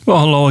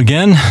Well, hello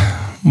again.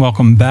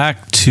 Welcome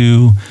back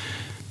to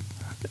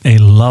A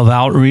Love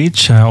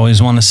Outreach. I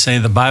always want to say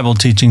the Bible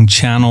teaching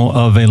channel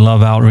of A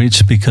Love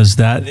Outreach because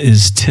that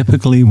is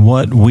typically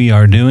what we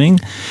are doing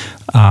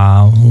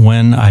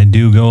when I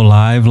do go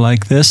live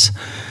like this.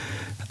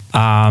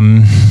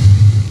 I'm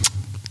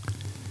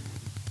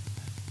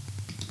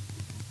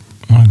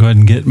going to go ahead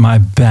and get my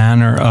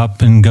banner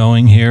up and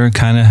going here,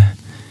 kind of.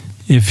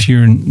 If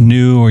you're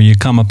new or you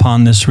come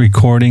upon this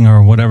recording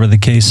or whatever the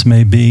case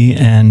may be,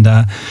 and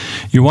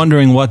you're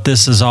wondering what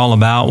this is all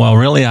about, well,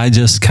 really, I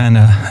just kind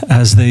of,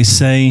 as they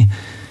say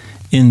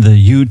in the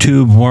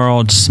YouTube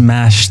world,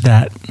 smash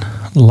that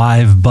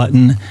live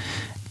button,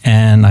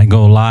 and I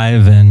go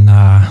live, and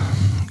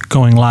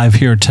going live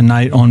here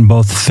tonight on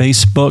both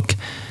Facebook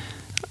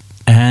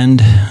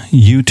and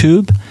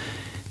YouTube.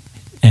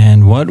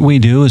 And what we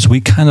do is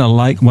what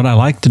I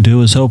like to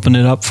do is open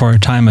it up for a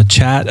time of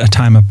chat, a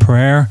time of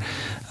prayer.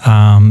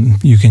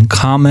 You can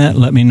comment,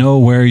 let me know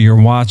where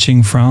you're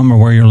watching from or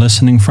where you're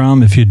listening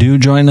from if you do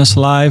join us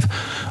live,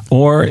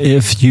 or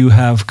if you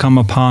have come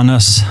upon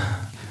us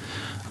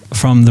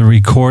from the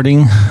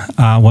recording,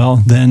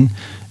 well, then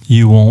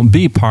you won't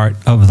be part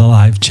of the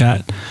live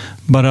chat.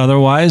 But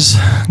otherwise,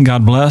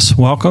 God bless,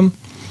 welcome.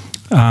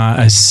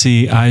 I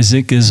see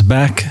Isaac is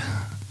back.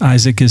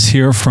 Isaac is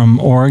here from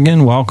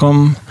Oregon.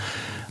 Welcome,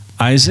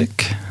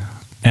 Isaac.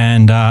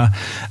 And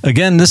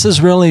again, this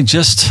is really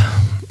just,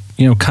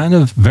 kind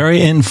of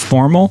very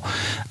informal,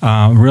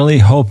 really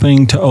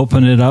hoping to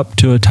open it up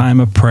to a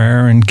time of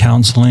prayer and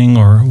counseling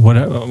or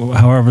whatever,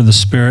 however the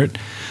Spirit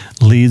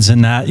leads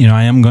in that.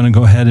 I am going to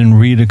go ahead and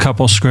read a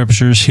couple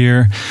scriptures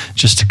here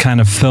just to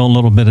kind of fill a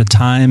little bit of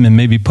time and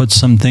maybe put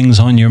some things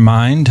on your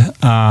mind.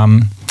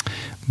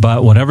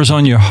 But whatever's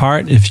on your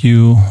heart, if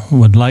you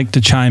would like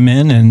to chime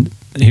in, and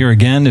here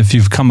again, if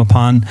you've come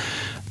upon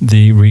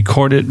the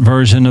recorded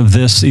version of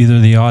this, either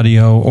the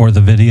audio or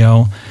the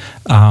video,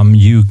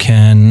 you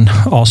can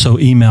also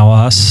email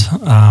us.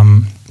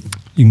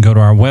 You can go to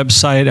our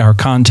website, our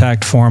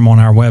contact form on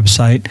our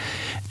website,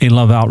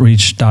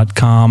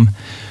 aloveoutreach.com.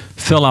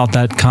 Fill out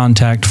that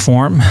contact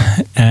form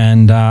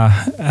and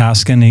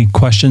ask any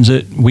questions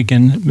that we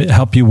can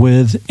help you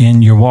with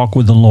in your walk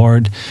with the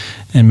Lord,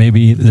 and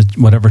maybe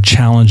whatever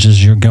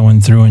challenges you're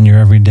going through in your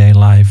everyday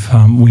life.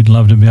 We'd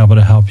love to be able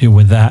to help you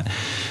with that.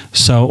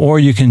 So, or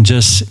you can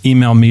just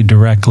email me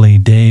directly,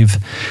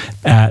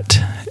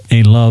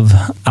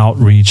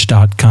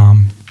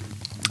 dave@aloveoutreach.com.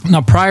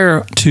 Now,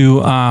 prior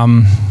to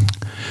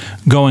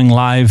going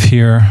live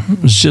here, I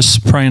was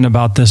just praying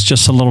about this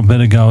just a little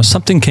bit ago.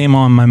 Something came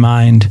on my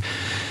mind,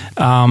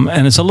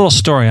 and it's a little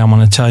story I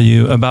want to tell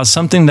you about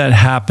something that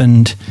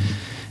happened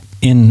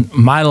in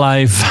my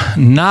life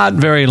not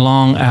very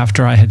long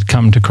after I had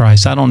come to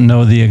Christ. I don't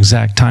know the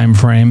exact time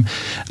frame.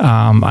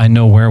 I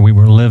know where we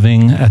were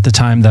living at the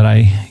time that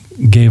I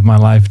gave my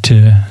life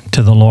to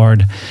the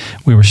Lord.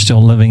 We were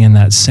still living in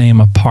that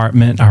same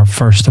apartment, our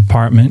first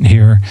apartment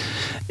here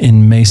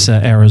in Mesa,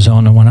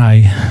 Arizona, when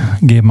I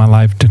gave my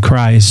life to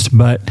Christ.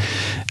 But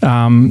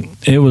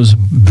it was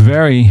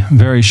very,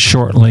 very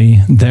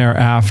shortly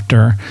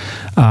thereafter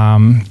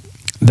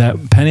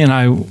that Penny and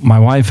I, my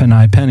wife and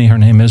I, Penny, her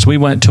name is, we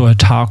went to a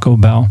Taco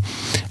Bell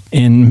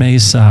in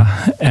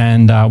Mesa,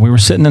 and we were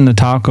sitting in the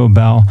Taco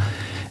Bell,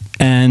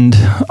 and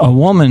a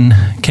woman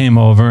came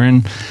over,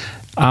 and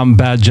I'm a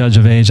bad judge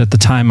of age. At the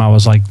time, I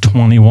was like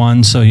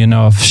 21, so,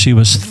 if she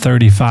was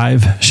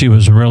 35, she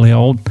was really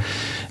old,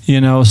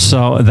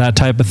 so that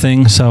type of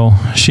thing. So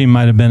she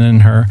might have been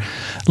in her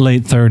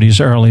late 30s,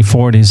 early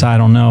 40s, I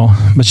don't know.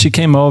 But she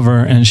came over,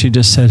 and she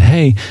just said,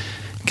 "Hey,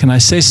 can I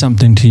say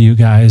something to you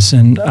guys?"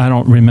 And I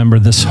don't remember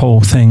this whole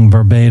thing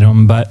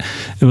verbatim, but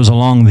it was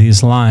along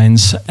these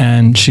lines.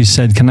 And she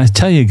said, "Can I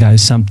tell you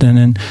guys something?"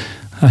 And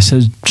I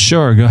said,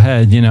 "Sure, go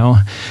ahead."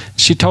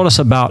 She told us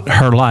about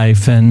her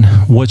life and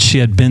what she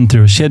had been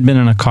through. She had been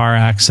in a car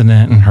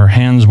accident, and her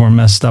hands were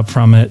messed up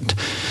from it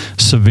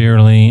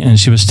severely. And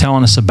she was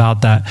telling us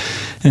about that.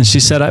 And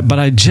she said, "But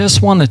I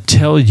just want to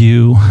tell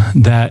you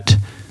that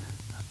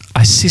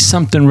I see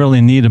something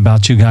really neat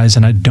about you guys,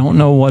 and I don't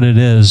know what it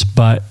is,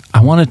 but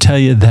I want to tell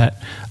you that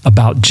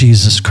about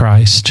Jesus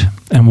Christ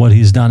and what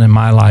he's done in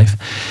my life."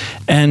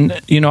 And,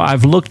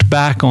 I've looked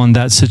back on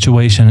that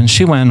situation, and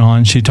she went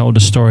on, she told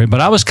a story,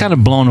 but I was kind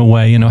of blown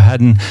away. I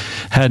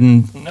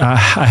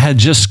had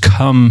just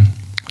come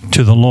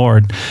to the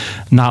Lord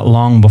not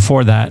long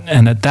before that.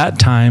 And at that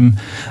time,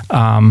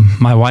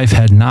 my wife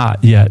had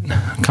not yet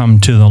come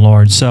to the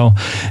Lord. So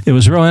it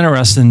was real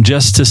interesting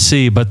just to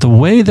see. But the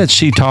way that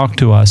she talked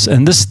to us,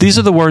 and these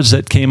are the words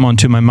that came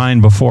onto my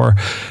mind before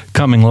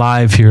coming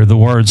live here, the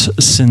words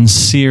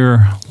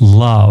sincere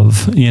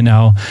love,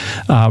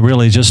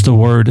 really just the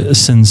word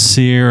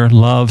sincere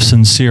love,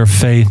 sincere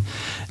faith.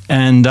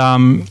 And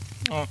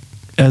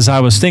as I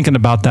was thinking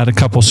about that, a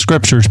couple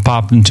scriptures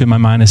popped into my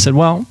mind. I said,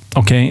 well,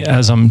 okay,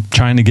 as I'm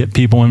trying to get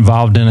people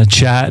involved in a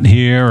chat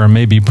here, or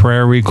maybe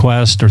prayer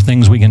requests or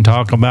things we can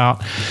talk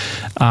about,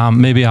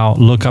 maybe I'll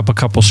look up a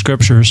couple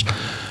scriptures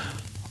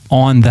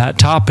on that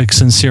topic,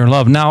 sincere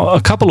love. Now,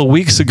 a couple of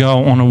weeks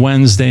ago on a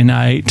Wednesday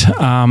night,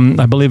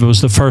 I believe it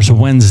was the first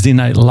Wednesday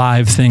night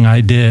live thing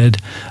I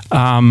did,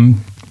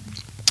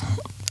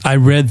 I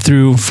read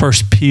through 1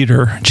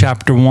 Peter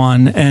chapter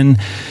 1, and,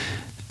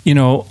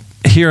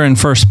 here in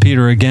 1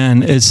 Peter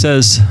again, it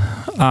says,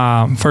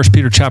 1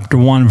 Peter chapter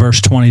 1,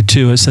 verse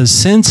 22, it says,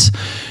 "Since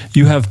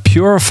you have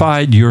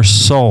purified your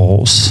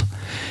souls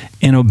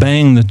in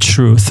obeying the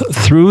truth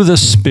through the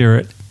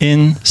Spirit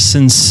in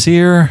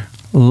sincere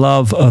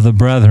love of the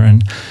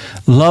brethren,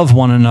 love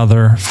one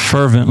another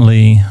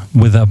fervently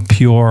with a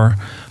pure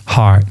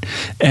heart."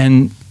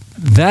 And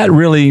that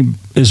really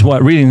is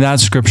what reading that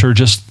scripture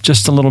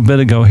just a little bit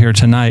ago here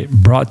tonight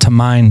brought to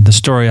mind the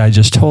story I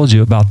just told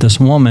you about this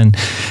woman,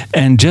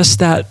 and just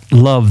that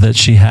love that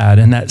she had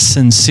and that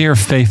sincere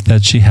faith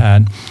that she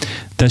had,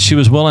 that she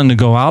was willing to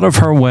go out of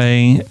her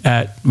way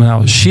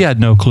she had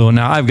no clue.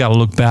 Now I've got to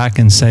look back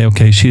and say,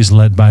 okay, she's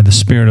led by the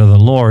Spirit of the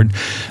Lord,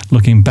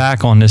 looking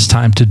back on this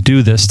time to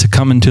do this, to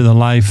come into the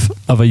life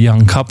of a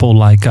young couple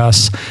like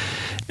us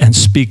and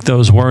speak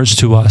those words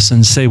to us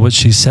and say what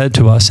she said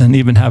to us, and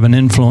even have an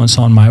influence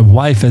on my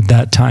wife at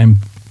that time,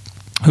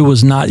 who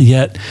was not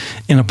yet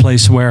in a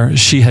place where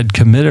she had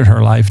committed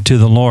her life to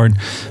the Lord.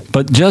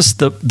 But just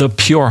the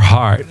pure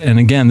heart. And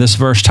again, this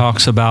verse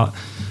talks about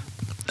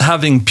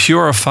having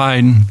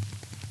purified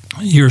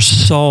your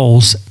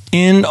souls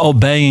in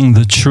obeying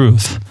the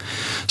truth.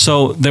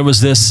 So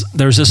there's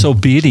this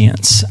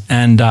obedience,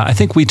 and I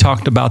think we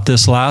talked about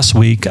this last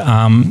week.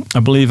 I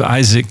believe,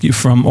 Isaac, you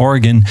from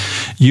Oregon,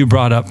 you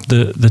brought up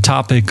the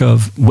topic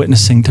of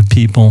witnessing to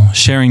people,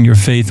 sharing your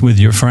faith with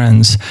your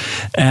friends,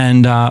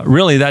 and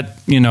really that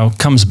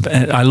comes.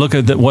 I look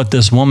at what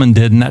this woman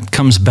did, and that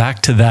comes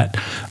back to that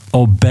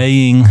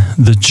obeying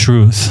the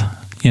truth.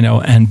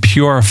 And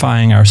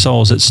purifying our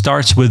souls. It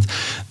starts with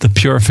the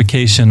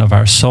purification of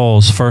our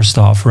souls, first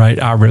off, right?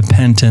 Our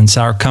repentance,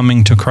 our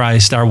coming to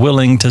Christ, our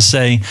willing to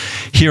say,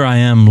 "Here I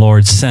am,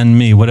 Lord, send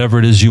me. Whatever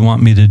it is you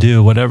want me to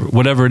do,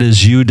 whatever it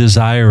is you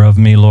desire of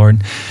me,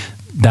 Lord,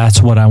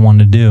 that's what I want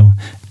to do."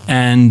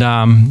 And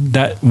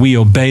that we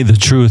obey the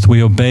truth,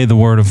 we obey the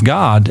Word of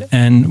God,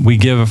 and we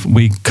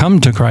come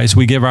to Christ,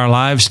 we give our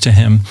lives to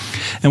Him.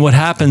 And what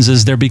happens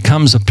is there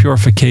becomes a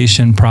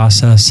purification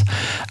process.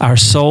 Our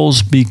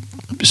souls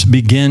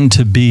begin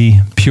to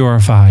be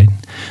purified.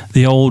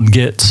 The old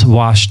gets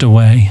washed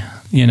away.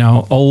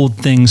 Old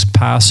things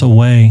pass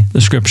away. The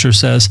scripture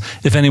says,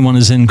 if anyone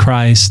is in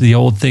Christ, the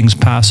old things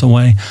pass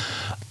away.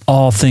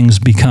 All things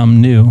become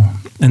new.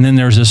 And then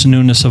there's this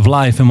newness of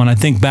life. And when I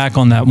think back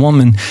on that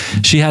woman,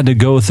 she had to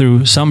go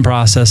through some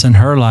process in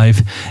her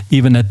life,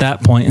 even at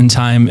that point in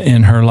time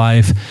in her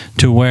life,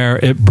 to where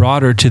it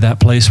brought her to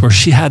that place where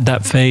she had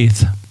that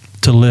faith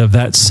to live,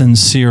 that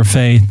sincere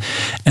faith,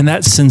 and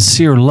that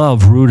sincere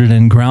love rooted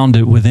and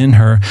grounded within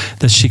her,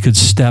 that she could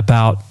step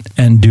out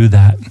and do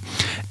that.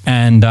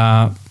 And,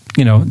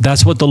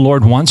 that's what the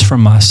Lord wants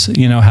from us,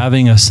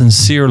 having a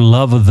sincere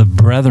love of the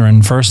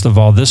brethren. First of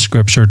all, this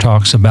scripture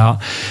talks about,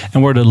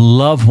 and we're to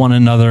love one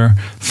another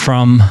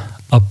from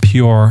a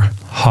pure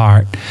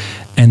heart.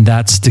 And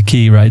that's the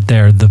key right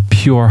there, the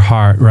pure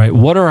heart, right?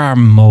 What are our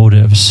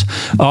motives?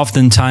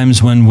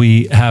 Oftentimes when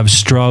we have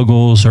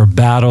struggles or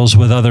battles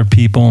with other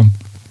people,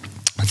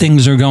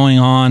 things are going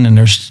on and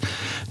there's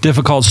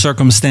difficult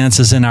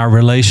circumstances in our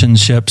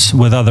relationships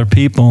with other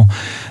people.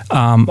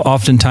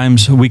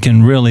 Oftentimes we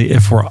can really,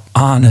 if we're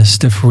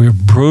honest, if we're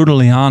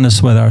brutally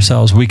honest with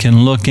ourselves, we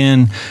can look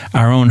in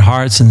our own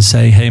hearts and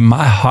say, hey,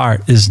 my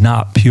heart is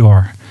not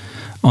pure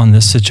on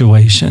this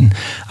situation.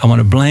 I want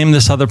to blame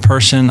this other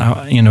person.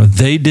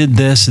 They did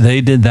this,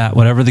 they did that,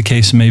 whatever the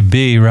case may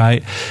be,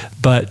 right?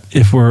 But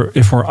if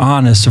we're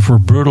honest, if we're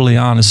brutally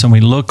honest, and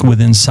we look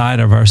within inside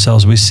of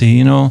ourselves, we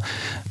see,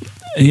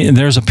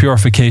 there's a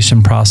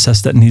purification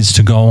process that needs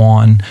to go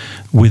on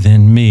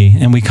within me,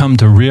 and we come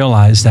to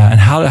realize that. And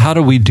how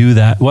do we do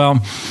that?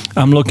 Well,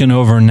 I'm looking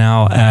over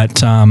now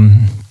at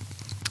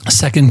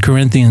 2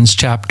 Corinthians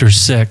chapter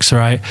 6,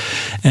 right?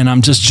 And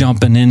I'm just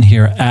jumping in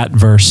here at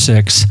verse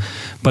 6.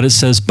 But it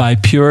says, by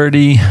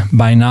purity,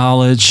 by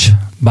knowledge,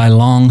 by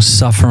long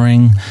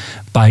suffering,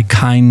 by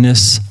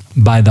kindness,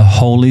 by the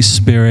Holy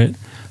Spirit,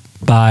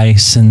 by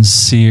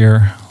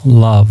sincere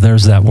love.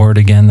 There's that word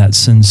again, that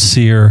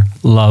sincere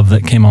love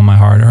that came on my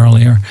heart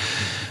earlier.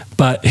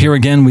 But here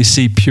again, we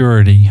see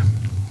purity.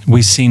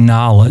 We see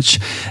knowledge.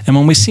 And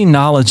when we see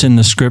knowledge in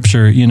the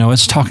scripture,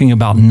 it's talking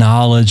about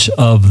knowledge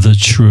of the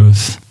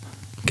truth.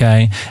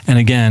 Okay? And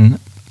again,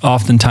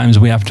 oftentimes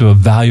we have to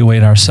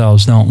evaluate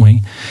ourselves, don't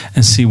we?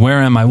 And see,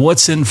 where am I?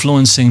 What's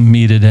influencing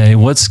me today?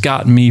 What's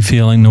got me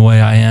feeling the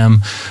way I am?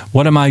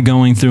 What am I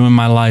going through in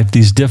my life?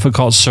 These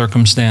difficult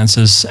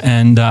circumstances.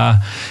 And,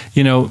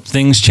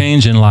 things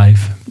change in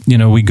life.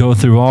 We go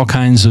through all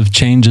kinds of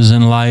changes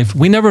in life.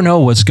 We never know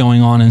what's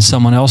going on in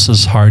someone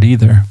else's heart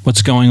either,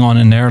 what's going on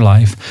in their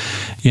life.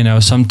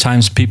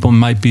 Sometimes people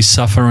might be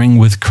suffering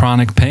with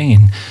chronic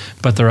pain,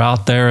 but they're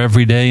out there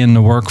every day in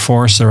the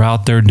workforce. They're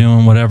out there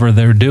doing whatever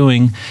they're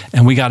doing.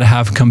 And we got to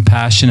have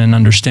compassion and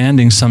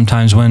understanding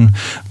sometimes when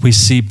we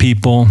see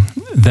people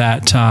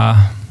that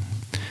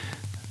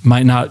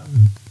might not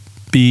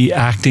be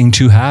acting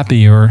too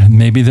happy, or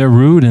maybe they're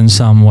rude in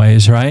some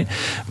ways, right?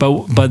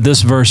 But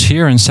this verse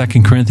here in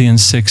 2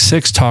 Corinthians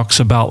 6:6 talks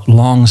about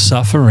long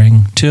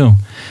suffering too,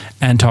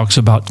 and talks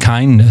about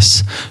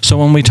kindness. So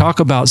when we talk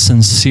about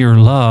sincere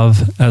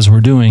love, as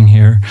we're doing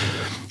here,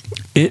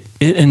 it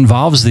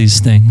involves these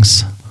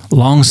things: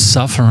 long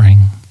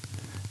suffering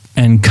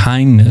and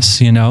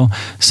kindness.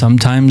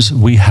 Sometimes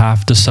we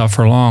have to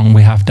suffer long.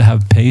 We have to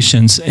have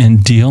patience in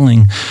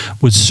dealing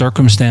with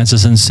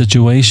circumstances and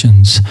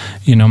situations.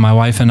 My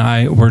wife and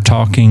I were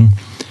talking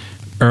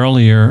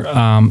earlier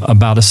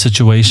about a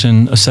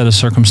situation, a set of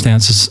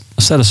circumstances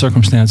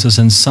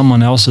in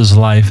someone else's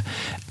life,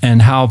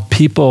 and how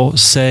people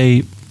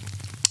say,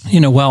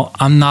 well,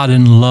 I'm not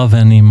in love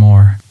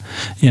anymore.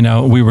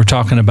 We were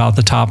talking about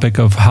the topic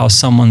of how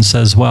someone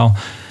says, well,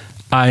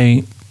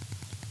 I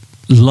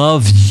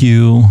love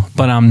you,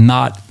 but I'm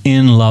not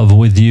in love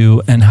with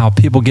you, and how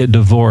people get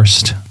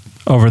divorced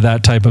over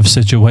that type of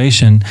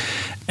situation.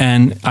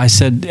 And I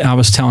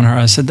was telling her,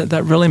 I said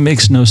that really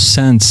makes no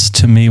sense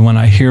to me when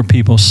I hear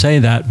people say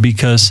that,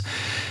 because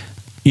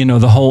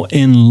the whole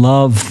in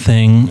love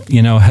thing,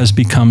 has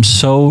become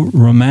so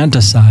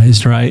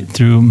romanticized, right,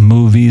 through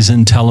movies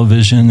and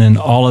television and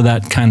all of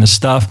that kind of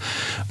stuff,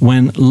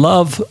 when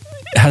love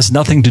has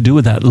nothing to do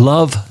with that.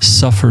 Love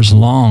suffers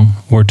long,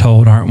 we're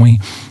told, aren't we?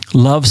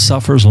 Love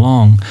suffers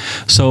long.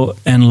 So,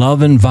 and love,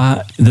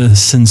 the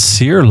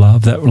sincere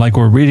love that like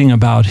we're reading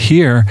about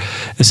here,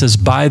 it says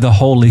by the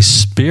Holy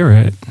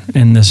Spirit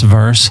in this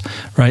verse,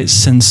 right?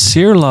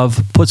 Sincere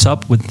love puts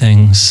up with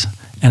things,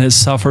 and it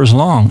suffers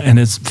long, and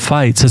it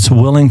fights. It's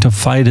willing to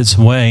fight its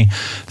way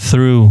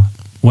through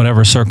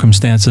whatever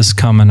circumstances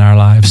come in our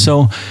lives.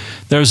 So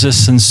there's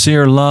this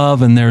sincere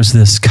love, and there's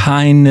this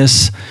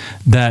kindness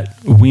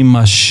that we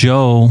must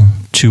show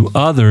to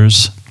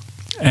others.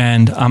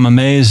 And I'm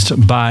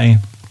amazed by,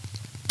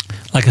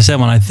 like I said,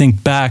 when I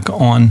think back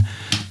on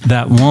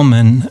that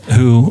woman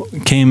who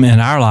came in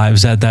our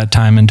lives at that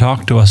time and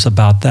talked to us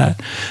about that.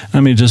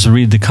 Let me just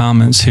read the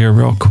comments here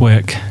real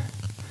quick.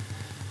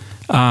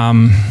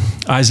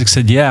 Isaac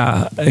said,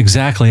 yeah,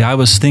 exactly. I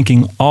was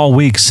thinking all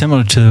week,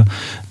 similar to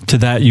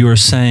that you were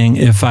saying,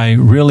 if I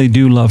really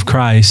do love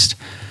Christ,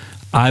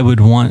 I would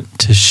want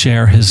to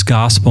share his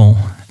gospel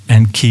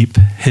and keep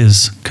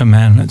his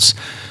commandments.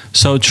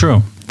 So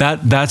true.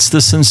 That's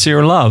the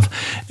sincere love.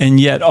 And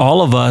yet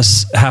all of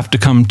us have to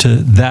come to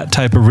that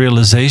type of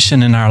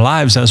realization in our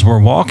lives as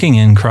we're walking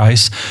in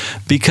Christ,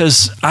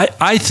 because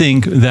I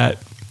think that,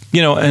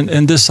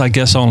 and this I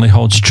guess only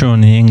holds true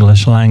in the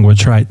English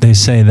language, right? They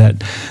say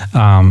that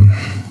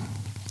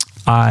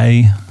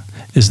I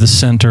is the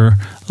center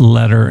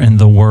letter in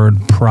the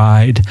word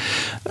pride.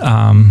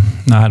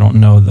 I don't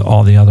know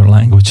all the other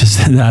languages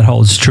that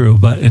holds true,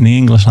 but in the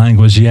English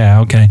language, yeah,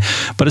 okay.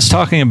 But it's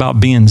talking about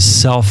being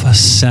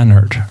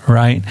self-centered,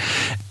 right?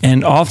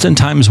 And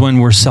oftentimes when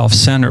we're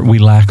self-centered, we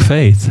lack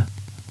faith.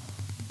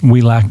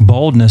 We lack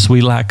boldness.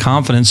 We lack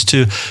confidence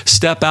to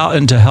step out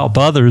and to help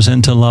others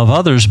and to love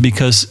others,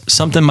 because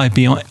something might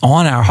be on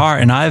our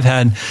heart. And I've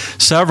had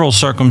several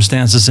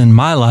circumstances in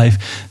my life,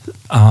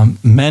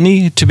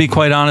 many, to be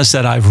quite honest,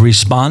 that I've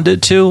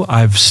responded to.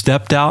 I've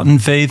stepped out in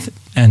faith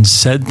and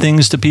said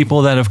things to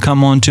people that have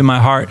come onto my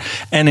heart,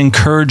 an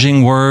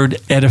encouraging word,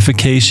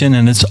 edification,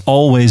 and it's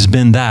always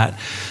been that.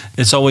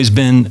 It's always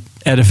been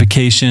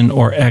edification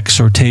or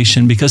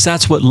exhortation, because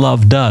that's what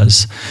love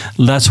does.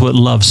 That's what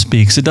love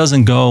speaks. It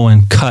doesn't go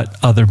and cut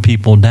other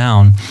people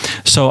down.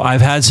 So I've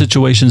had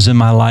situations in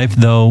my life,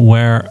 though,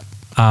 where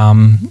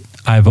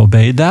I've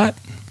obeyed that.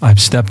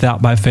 I've stepped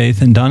out by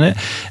faith and done it.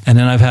 And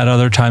then I've had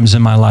other times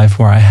in my life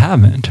where I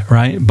haven't,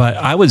 right? But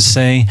I would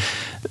say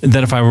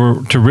that if I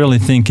were to really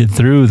think it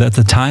through, that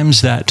the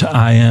times that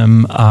I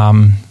am,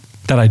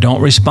 that I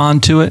don't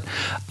respond to it,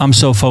 I'm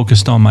so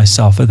focused on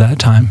myself at that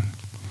time.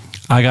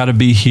 I got to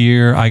be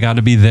here, I got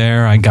to be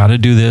there, I got to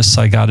do this,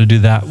 I got to do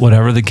that,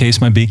 whatever the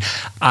case might be.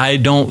 I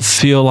don't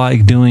feel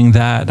like doing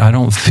that. I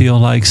don't feel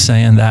like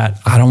saying that.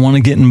 I don't want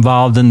to get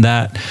involved in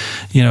that,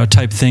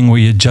 type thing where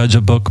you judge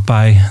a book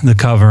by the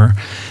cover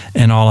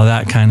and all of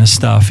that kind of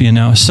stuff,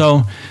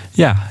 So,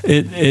 yeah,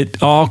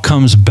 it all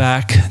comes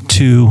back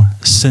to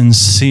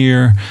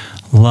sincere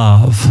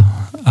love.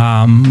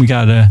 We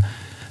got a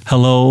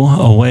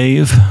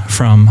wave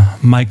from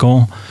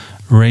Michael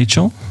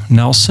Rachel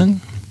Nelson.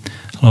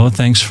 Hello,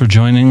 thanks for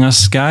joining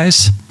us,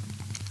 guys.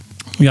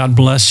 God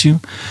bless you.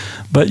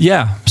 But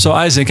yeah, so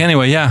Isaac,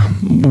 anyway, yeah,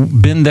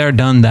 been there,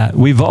 done that.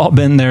 We've all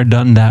been there,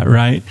 done that,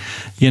 right?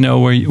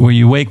 Where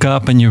you wake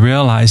up and you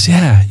realize,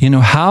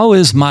 how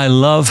is my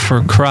love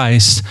for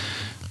Christ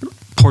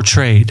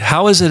portrayed?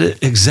 How is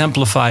it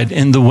exemplified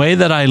in the way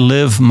that I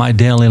live my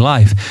daily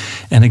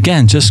life? And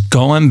again, just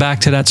going back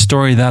to that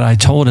story that I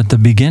told at the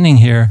beginning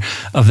here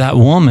of that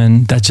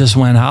woman that just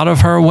went out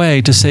of her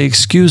way to say,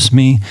 excuse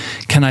me,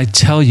 can I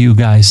tell you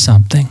guys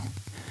something?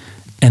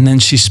 And then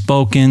she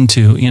spoke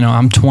into,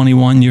 I'm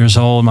 21 years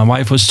old. My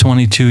wife was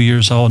 22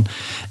 years old.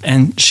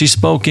 And she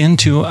spoke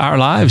into our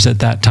lives at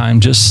that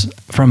time, just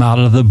from out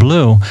of the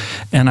blue.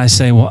 And I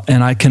say, well,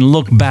 and I can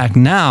look back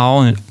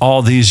now and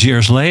all these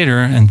years later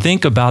and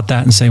think about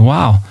that and say,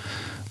 wow,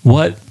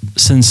 what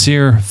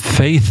sincere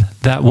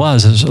faith that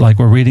was. It's like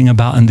we're reading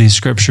about in these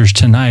scriptures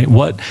tonight.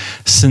 What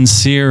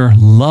sincere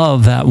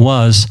love that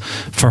was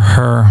for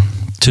her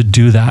to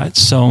do that.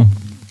 So,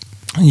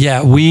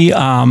 yeah,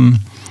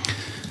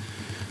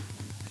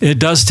 it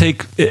does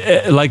take,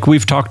 like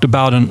we've talked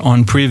about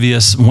on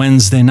previous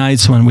Wednesday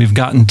nights when we've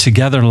gotten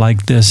together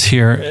like this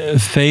here,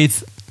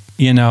 faith,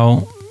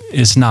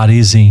 is not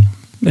easy.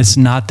 It's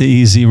not the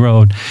easy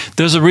road.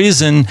 There's a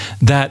reason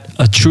that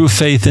a true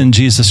faith in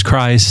Jesus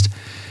Christ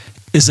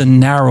is a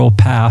narrow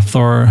path,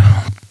 or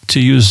to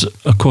use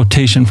a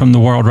quotation from the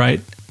world, right?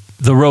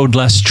 The road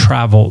less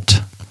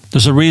traveled.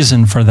 There's a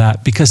reason for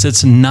that, because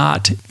it's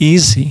not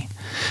easy.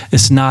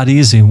 It's not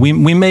easy.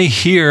 We may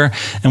hear,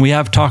 and we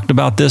have talked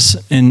about this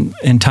in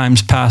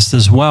times past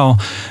as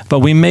well, but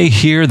we may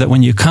hear that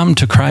when you come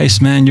to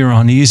Christ, man, you're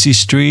on easy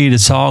street,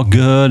 it's all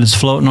good, it's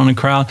floating on a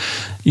cloud,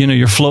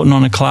 you're floating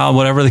on a cloud,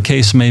 whatever the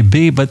case may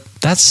be, but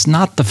that's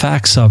not the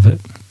facts of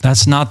it.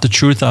 That's not the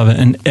truth of it.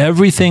 And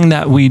everything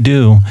that we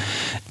do,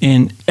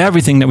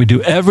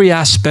 every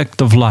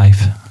aspect of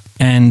life,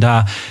 and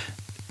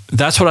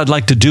that's what I'd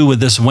like to do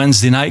with this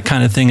Wednesday night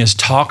kind of thing, is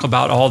talk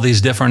about all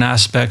these different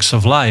aspects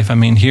of life. I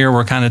mean, here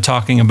we're kind of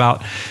talking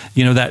about,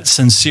 that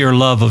sincere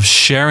love of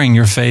sharing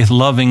your faith,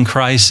 loving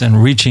Christ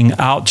and reaching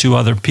out to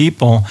other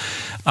people.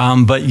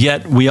 But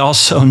yet we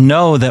also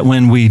know that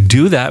when we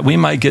do that, we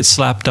might get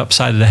slapped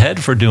upside the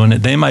head for doing it.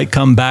 They might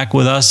come back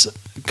at us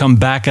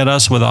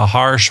with a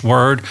harsh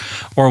word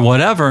or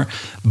whatever.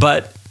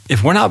 But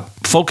if we're not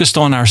focused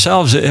on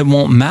ourselves, it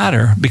won't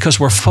matter, because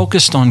we're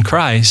focused on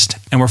Christ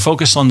and we're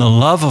focused on the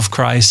love of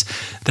Christ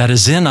that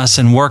is in us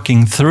and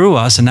working through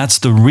us. And that's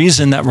the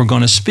reason that we're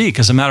going to speak.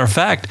 As a matter of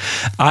fact,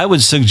 I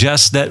would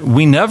suggest that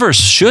we never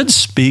should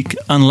speak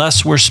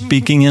unless we're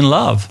speaking in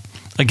love.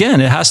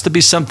 Again, it has to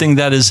be something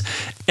that is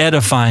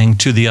edifying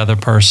to the other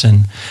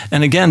person.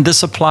 And again,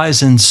 this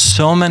applies in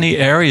so many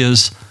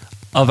areas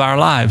of our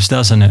lives,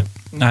 doesn't it?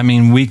 I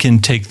mean, we can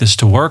take this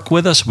to work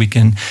with us.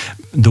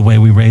 The way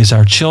we raise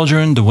our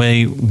children, the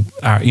way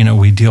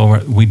we deal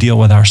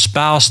with our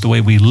spouse, the way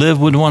we live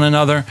with one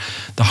another,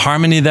 the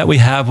harmony that we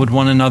have with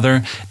one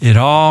another. It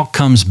all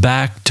comes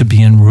back to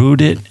being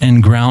rooted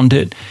and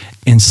grounded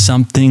in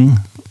something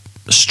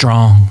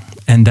strong,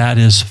 and that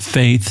is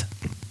faith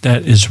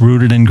that is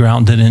rooted and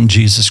grounded in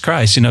Jesus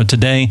Christ.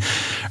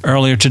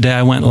 Earlier today,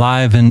 I went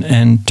live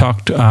and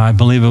talked. I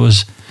believe it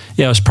was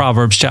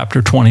Proverbs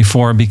chapter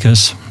 24,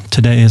 because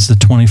today is the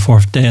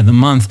 24th day of the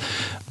month.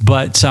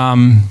 But,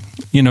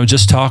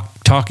 just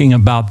talking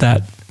about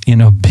that,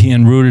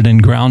 being rooted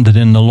and grounded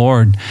in the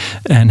Lord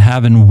and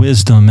having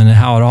wisdom, and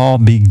how it all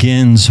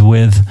begins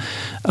with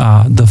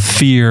the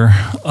fear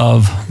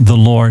of the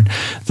Lord.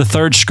 The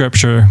third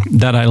scripture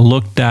that I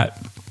looked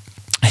at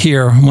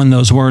here, when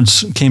those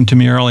words came to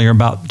me earlier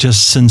about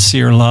just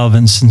sincere love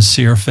and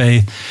sincere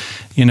faith,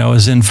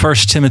 is in 1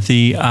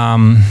 Timothy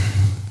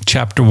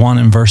chapter 1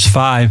 and verse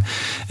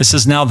 5. It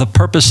says, now the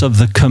purpose of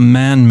the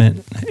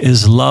commandment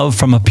is love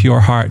from a pure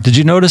heart. Did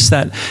you notice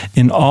that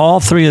in all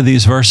three of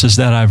these verses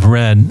that I've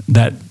read,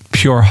 that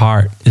pure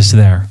heart is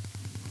there?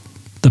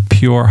 The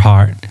pure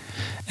heart.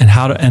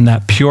 And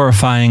that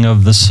purifying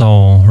of the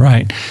soul,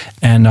 right?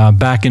 And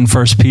back in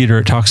 1 Peter,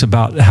 it talks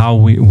about how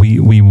we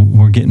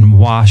were getting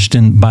washed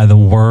by the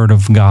Word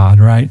of God,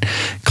 right?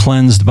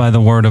 Cleansed by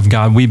the Word of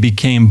God. We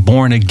became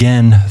born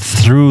again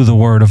through the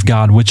Word of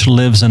God, which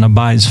lives and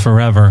abides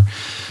forever.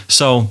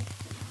 So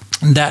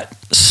that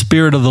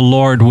Spirit of the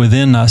Lord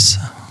within us,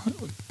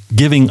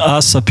 giving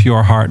us a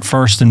pure heart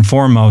first and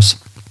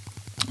foremost.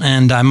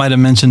 And I might have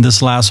mentioned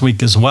this last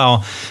week as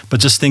well,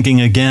 but just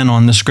thinking again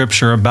on the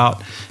scripture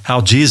about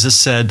how Jesus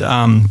said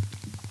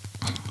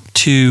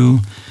to,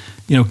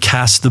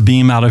 cast the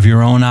beam out of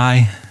your own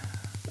eye.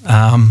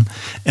 And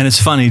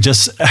it's funny,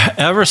 just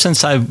ever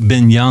since I've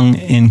been young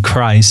in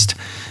Christ,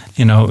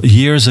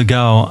 years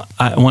ago,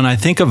 when I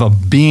think of a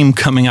beam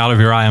coming out of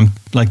your eye, I'm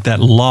like that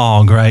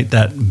log, right?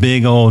 That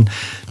big old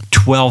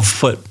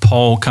 12-foot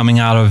pole coming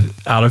out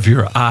of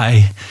your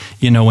eye,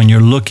 when you're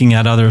looking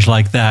at others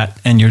like that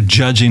and you're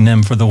judging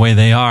them for the way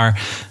they are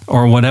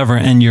or whatever,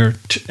 and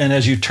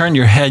as you turn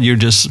your head, you're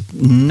just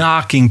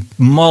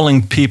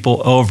mulling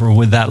people over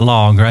with that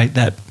log, right?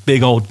 That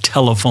big old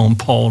telephone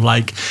pole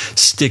like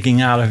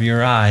sticking out of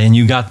your eye, and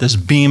you got this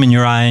beam in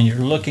your eye and you're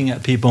looking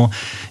at people,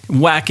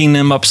 whacking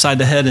them upside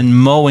the head and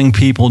mowing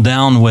people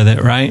down with it,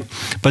 right?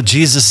 But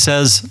Jesus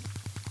says,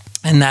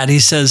 he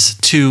says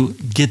to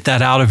get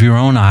that out of your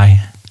own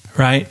eye,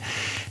 right?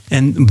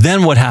 And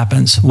then what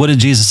happens? What did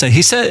Jesus say?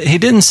 He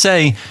didn't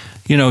say,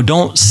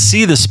 don't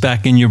see the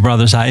speck in your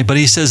brother's eye, but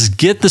he says,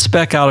 get the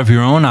speck out of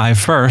your own eye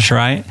first,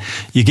 right?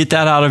 You get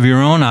that out of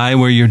your own eye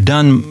where you're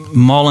done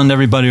mulling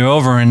everybody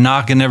over and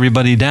knocking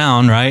everybody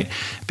down, right?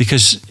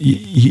 Because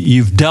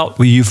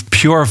you've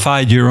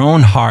purified your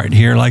own heart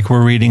here, like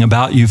we're reading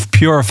about. You've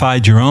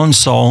purified your own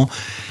soul,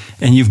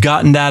 and you've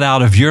gotten that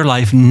out of your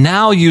life.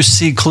 Now you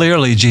see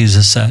clearly,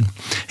 Jesus said.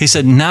 He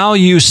said, now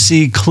you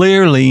see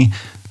clearly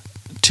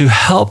to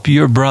help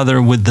your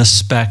brother with the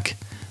speck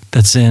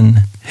that's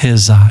in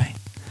his eye.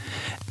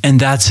 And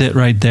that's it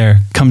right there.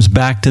 Comes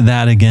back to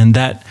that again,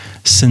 that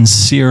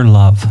sincere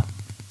love,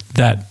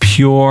 that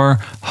pure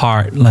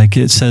heart. Like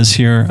it says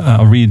here,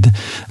 I'll read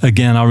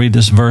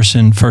this verse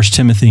in 1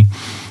 Timothy.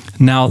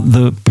 Now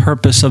the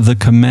purpose of the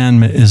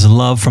commandment is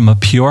love from a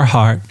pure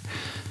heart,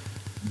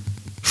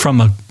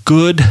 from a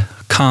good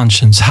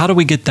conscience. How do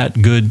we get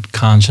that good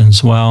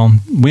conscience? Well,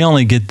 we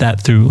only get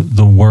that through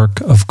the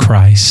work of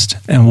Christ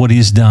and what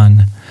he's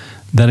done.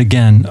 That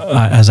again,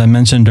 as I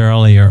mentioned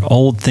earlier,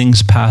 old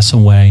things pass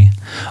away,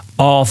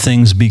 all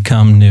things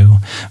become new.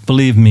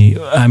 Believe me,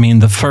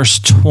 the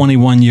first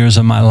 21 years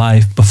of my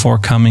life before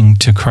coming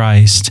to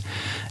Christ,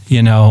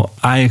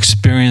 I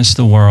experienced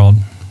the world.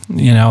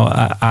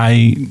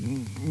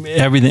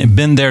 Everything,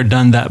 been there,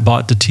 done that,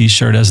 bought the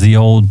t-shirt, as the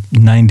old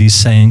 90s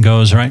saying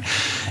goes, right?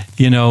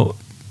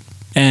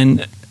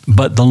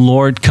 But the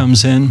Lord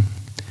comes in,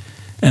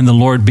 and the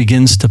Lord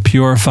begins to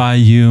purify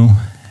you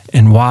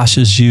and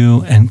washes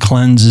you and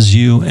cleanses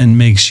you and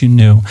makes you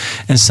new.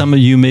 And some of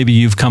you, maybe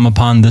you've come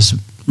upon this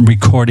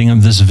recording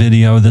of this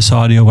video, this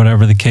audio,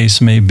 whatever the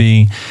case may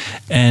be,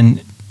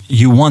 and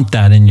you want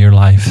that in your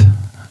life.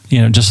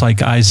 Just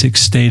like Isaac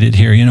stated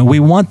here, we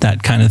want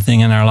that kind of thing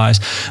in our lives.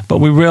 But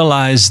we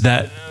realize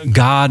that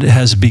God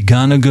has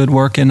begun a good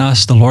work in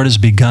us. The Lord has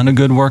begun a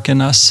good work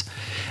in us,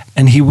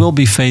 and he will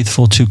be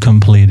faithful to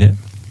complete it.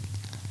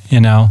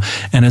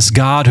 And it's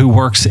God who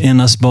works in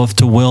us both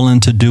to will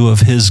and to do of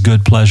his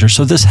good pleasure.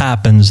 So this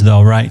happens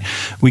though, right?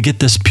 We get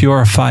this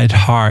purified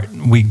heart.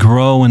 We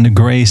grow in the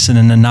grace and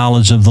in the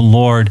knowledge of the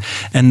Lord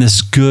and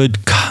this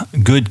good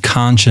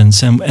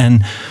conscience.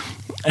 And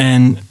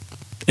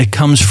it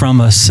comes from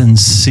a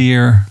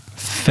sincere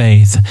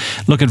faith.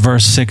 Look at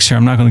verse 6 here.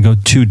 I'm not going to go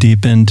too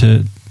deep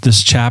into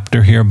this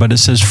chapter here, but it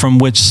says, from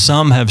which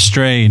some have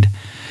strayed,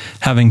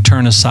 having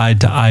turned aside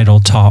to idle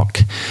talk.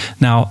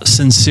 Now,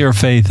 sincere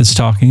faith is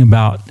talking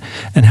about,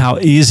 and how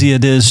easy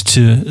it is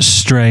to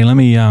stray. Let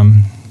me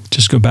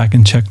just go back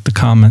and check the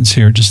comments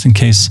here, just in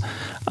case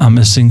I'm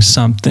missing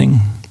something.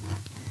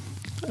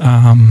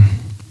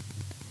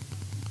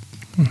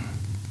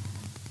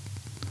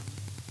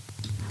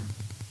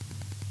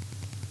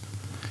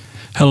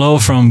 Hello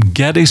from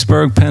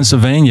Gettysburg,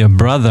 Pennsylvania,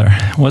 brother.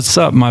 What's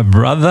up, my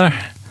brother?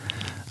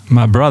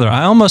 My brother.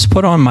 I almost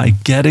put on my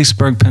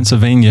Gettysburg,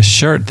 Pennsylvania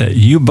shirt that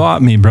you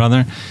bought me,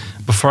 brother,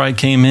 before I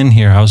came in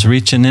here. I was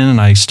reaching in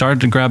and I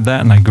started to grab that,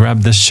 and I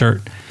grabbed this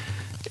shirt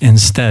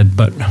instead.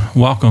 But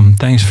welcome.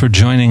 Thanks for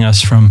joining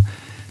us from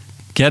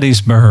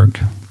Gettysburg.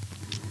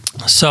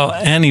 So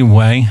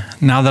anyway,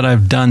 now that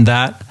I've done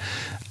that,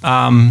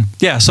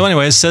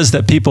 it says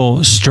that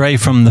people stray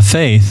from the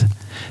faith.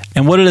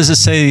 And what does it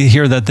say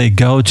here that they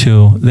go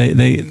to?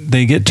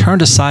 They get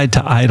turned aside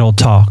to idle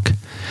talk.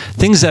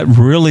 Things that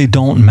really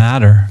don't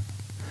matter.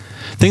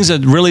 Things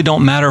that really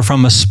don't matter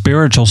from a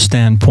spiritual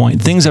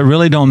standpoint. Things that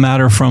really don't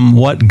matter from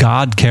what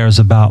God cares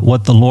about,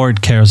 what the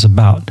Lord cares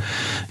about.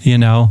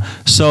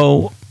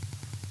 So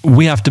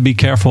we have to be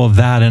careful of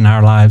that in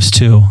our lives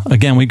too.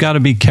 Again, we've got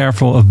to be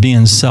careful of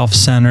being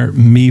self-centered,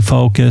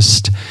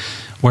 me-focused,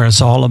 where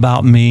it's all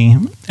about me,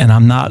 and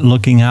I'm not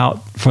looking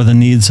out for the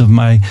needs of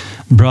my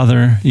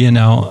brother,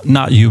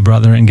 not you,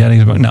 brother, in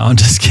Gettysburg. No, I'm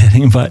just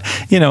kidding. But,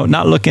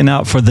 not looking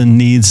out for the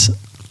needs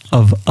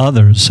of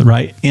others,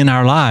 right, in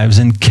our lives,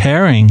 and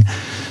caring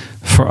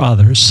for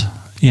others,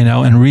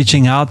 and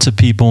reaching out to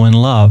people in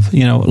love.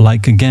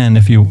 Like, again,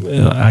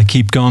 I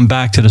keep going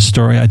back to the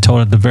story I told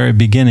at the very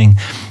beginning.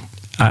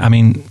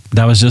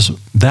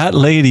 That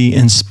lady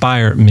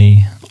inspired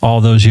me all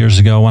those years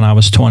ago when I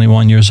was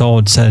 21 years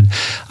old, said,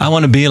 I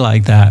want to be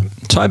like that.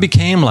 So I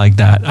became like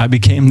that. I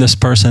became this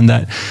person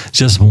that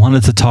just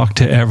wanted to talk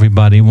to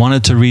everybody,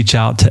 wanted to reach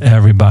out to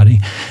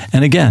everybody.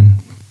 And again,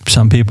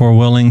 some people are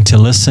willing to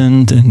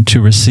listen and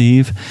to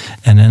receive.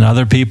 And then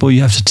other people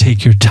you have to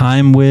take your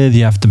time with.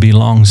 You have to be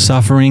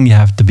long-suffering. You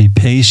have to be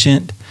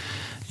patient.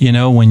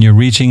 When you're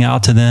reaching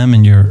out to them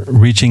and you're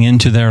reaching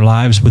into their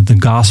lives with the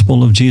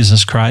gospel of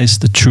Jesus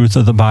Christ, the truth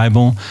of the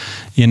Bible,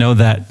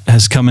 that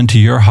has come into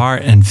your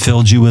heart and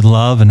filled you with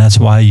love, and that's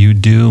why you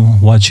do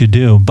what you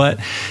do. But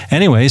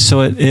anyway,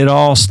 so it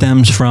all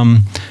stems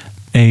from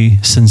a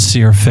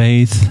sincere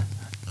faith,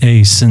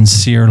 a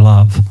sincere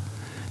love.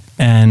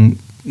 And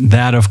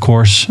that, of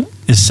course,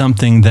 is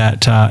something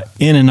that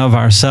in and of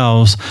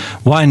ourselves,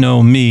 why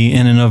know me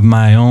in and of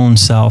my own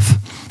self?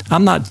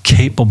 I'm not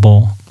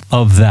capable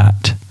of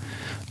that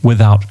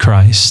without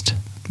Christ,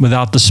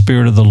 without the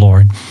Spirit of the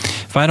Lord.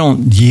 If I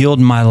don't yield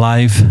my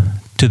life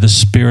to the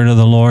Spirit of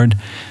the Lord,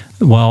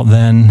 well,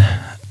 then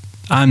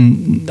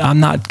I'm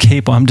not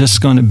capable. I'm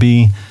just going to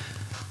be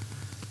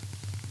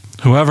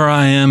whoever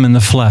I am in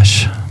the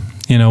flesh,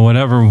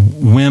 whatever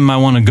whim I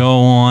want to go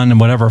on and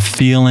whatever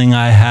feeling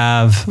I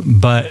have,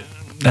 but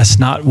that's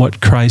not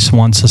what Christ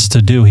wants us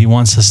to do. He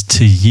wants us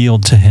to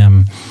yield to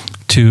him,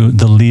 to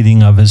the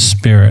leading of his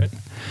Spirit,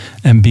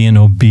 and being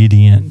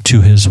obedient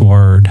to his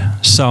word.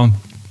 So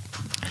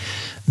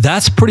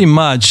that's pretty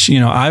much,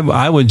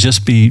 I would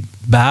just be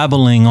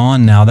babbling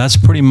on now. That's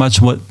pretty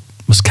much what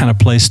was kind of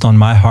placed on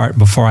my heart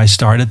before I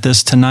started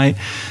this tonight.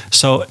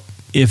 So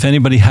if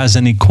anybody has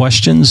any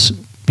questions,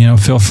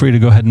 feel free to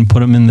go ahead and put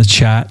them in the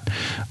chat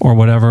or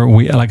whatever.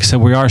 Like I said,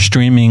 we are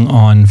streaming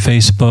on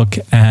Facebook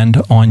and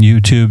on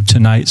YouTube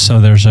tonight. So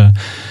there's a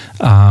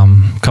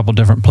couple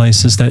different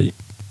places that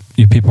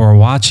you people are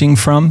watching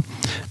from.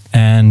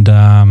 And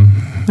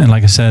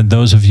like I said,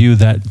 those of you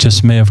that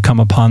just may have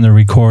come upon the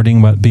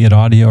recording, but be it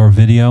audio or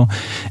video,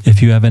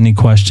 if you have any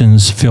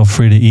questions, feel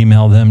free to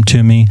email them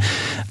to me.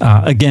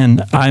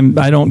 Again,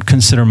 I don't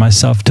consider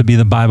myself to be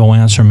the Bible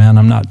answer man.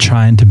 I'm not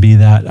trying to be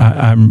that.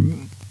 I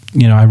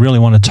really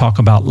want to talk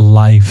about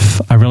life.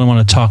 I really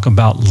want to talk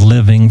about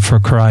living for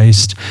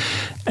Christ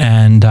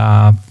and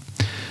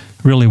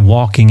really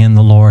walking in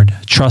the Lord,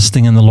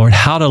 trusting in the Lord,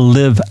 how to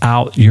live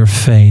out your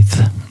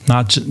faith.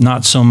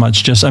 Not so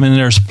much just,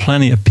 there's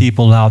plenty of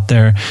people out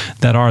there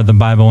that are the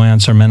Bible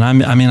answer men.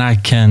 I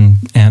can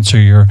answer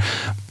your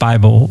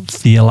Bible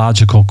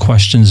theological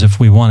questions if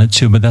we wanted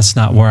to, but that's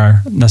not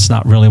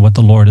really what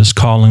the Lord is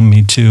calling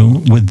me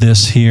to with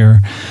this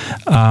here.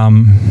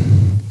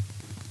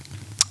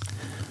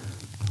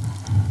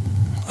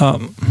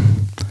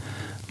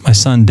 My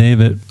son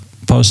David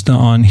posted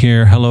on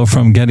here, hello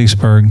from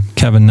Gettysburg,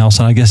 Kevin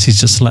Nelson. I guess he's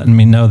just letting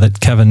me know that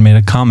Kevin made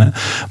a comment,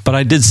 but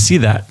I did see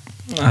that.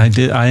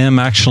 I am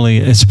actually,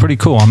 it's pretty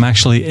cool. I'm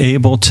actually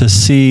able to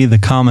see the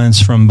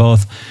comments from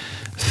both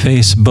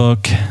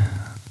Facebook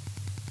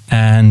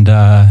and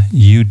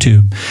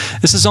YouTube.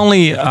 This is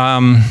only, I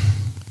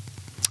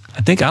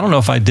don't know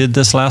if I did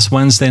this last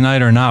Wednesday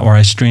night or not, where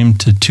I streamed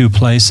to 2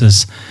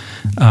 places.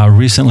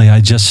 Recently,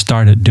 I just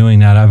started doing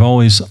that. I've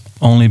always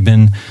only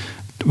been,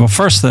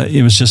 first,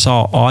 it was just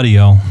all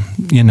audio,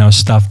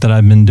 stuff that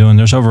I've been doing.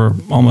 There's over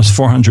almost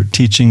 400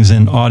 teachings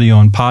in audio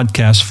and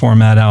podcast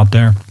format out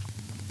there.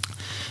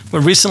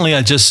 But recently,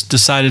 I just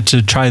decided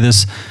to try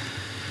this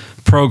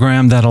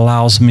program that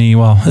allows me,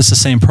 it's the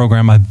same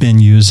program I've been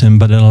using,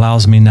 but it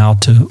allows me now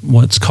to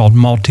what's called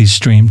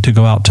multi-stream, to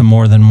go out to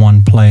more than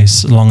one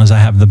place, as long as I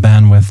have the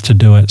bandwidth to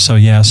do it. So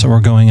we're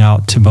going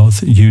out to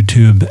both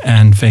YouTube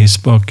and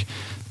Facebook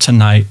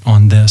tonight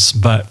on this.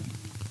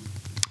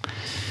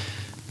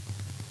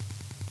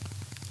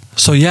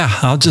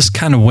 I'll just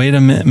kind of wait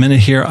a minute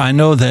here. I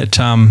know that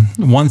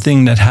one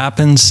thing that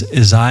happens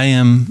is I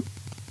am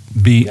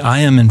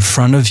in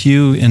front of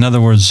you. In other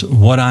words,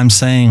 what I'm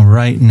saying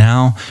right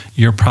now,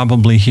 you're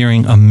probably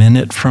hearing a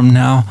minute from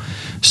now.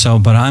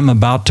 But I'm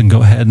about to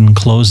go ahead and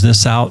close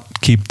this out,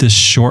 keep this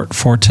short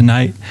for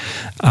tonight.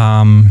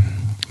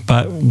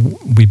 But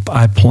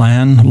I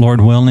plan,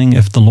 Lord willing,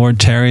 if the Lord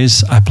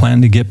tarries, I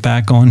plan to get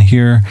back on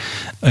here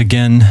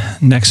again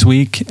next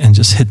week and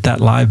just hit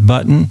that live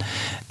button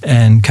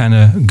and kind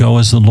of go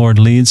as the Lord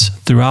leads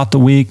throughout the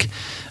week.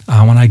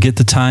 When I get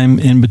the time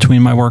in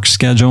between my work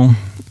schedule,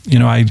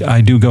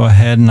 I do go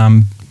ahead and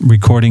I'm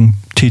recording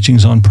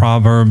teachings on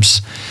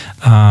Proverbs,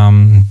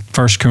 1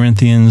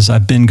 Corinthians.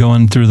 I've been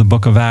going through the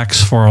book of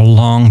Acts for a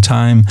long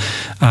time.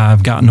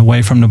 I've gotten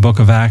away from the book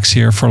of Acts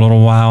here for a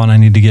little while, and I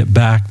need to get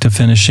back to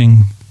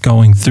finishing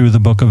going through the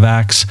book of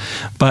Acts.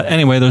 But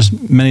anyway, there's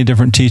many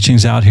different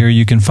teachings out here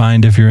you can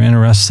find if you're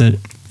interested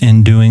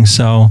in doing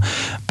so.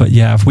 But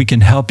if we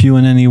can help you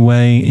in any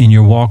way in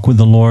your walk with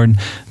the Lord,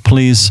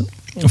 please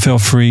feel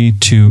free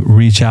to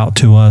reach out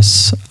to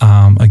us,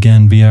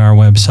 again, via our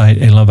website,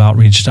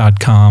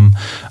 aloveoutreach.com,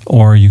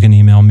 or you can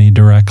email me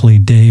directly,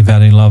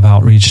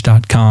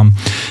 dave@aloveoutreach.com.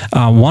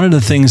 One of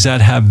the things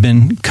that have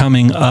been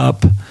coming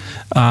up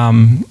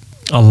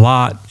a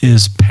lot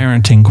is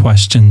parenting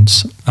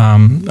questions.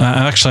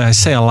 Actually, I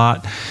say a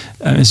lot.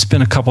 It's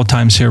been a couple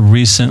times here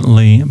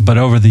recently, but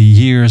over the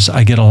years,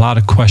 I get a lot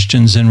of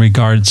questions in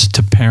regards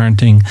to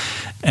parenting.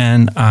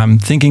 And I'm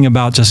thinking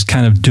about just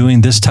kind of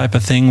doing this type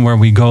of thing where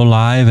we go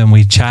live and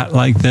we chat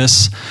like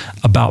this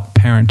about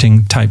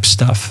parenting type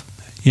stuff.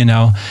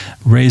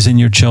 Raising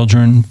your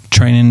children,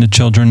 training the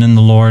children in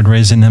the Lord,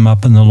 raising them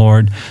up in the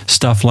Lord,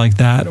 stuff like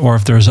that. Or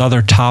if there's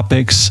other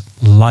topics,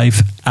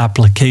 life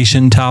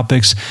application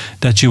topics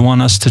that you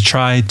want us to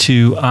try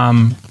to,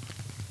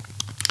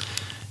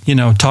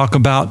 talk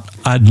about,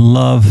 I'd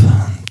love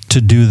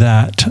to do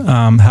that.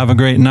 Have a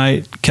great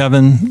night,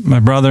 Kevin, my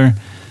brother.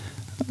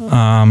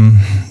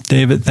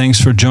 David,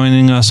 thanks for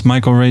joining us.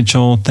 Michael,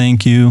 Rachel,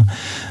 thank you.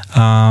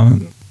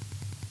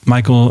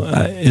 Michael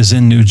is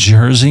in New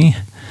Jersey,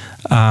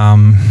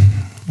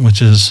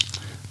 which is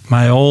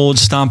my old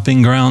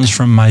stomping grounds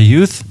from my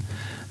youth.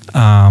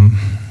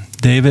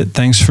 David,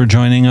 thanks for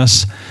joining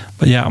us.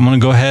 But I'm going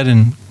to go ahead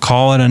and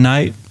call it a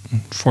night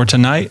for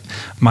tonight.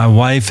 My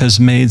wife has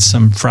made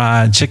some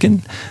fried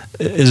chicken.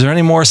 Is there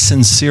any more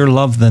sincere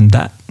love than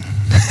that?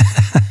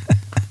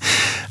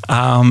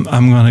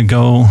 I'm going to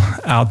go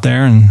out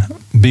there and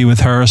be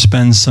with her,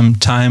 spend some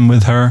time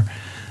with her.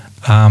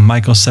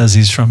 Michael says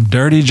he's from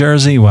Dirty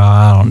Jersey. Well,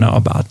 I don't know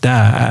about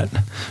that.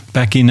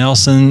 Becky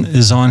Nelson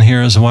is on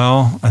here as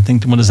well. I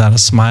think, what is that, a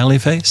smiley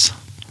face?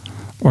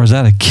 Or is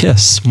that a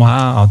kiss?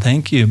 Wow,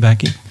 thank you,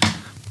 Becky.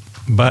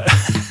 But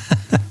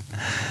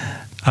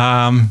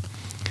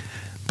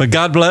but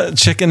God bless.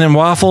 Chicken and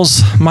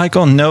waffles,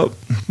 Michael? Nope,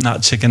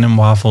 not chicken and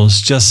waffles,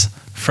 just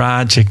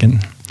fried chicken.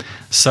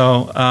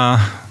 So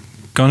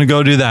going to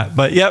go do that.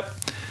 But yep,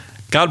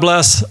 God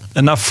bless.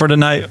 Enough for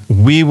tonight.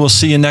 We will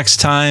see you next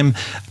time.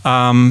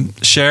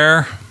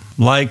 Share,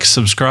 like,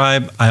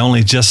 subscribe. I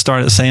only just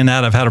started saying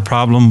that. I've had a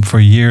problem for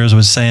years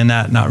with saying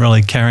that, not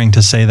really caring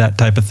to say that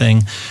type of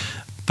thing.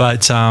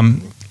 But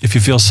if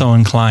you feel so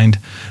inclined,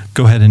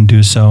 go ahead and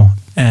do so.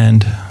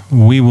 And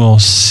we will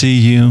see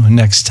you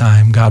next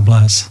time. God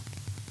bless.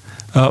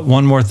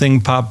 One more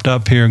thing popped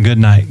up here. Good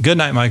night. Good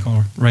night,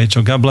 Michael,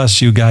 Rachel. God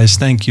bless you guys.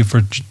 Thank you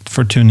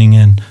for tuning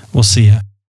in. We'll see you.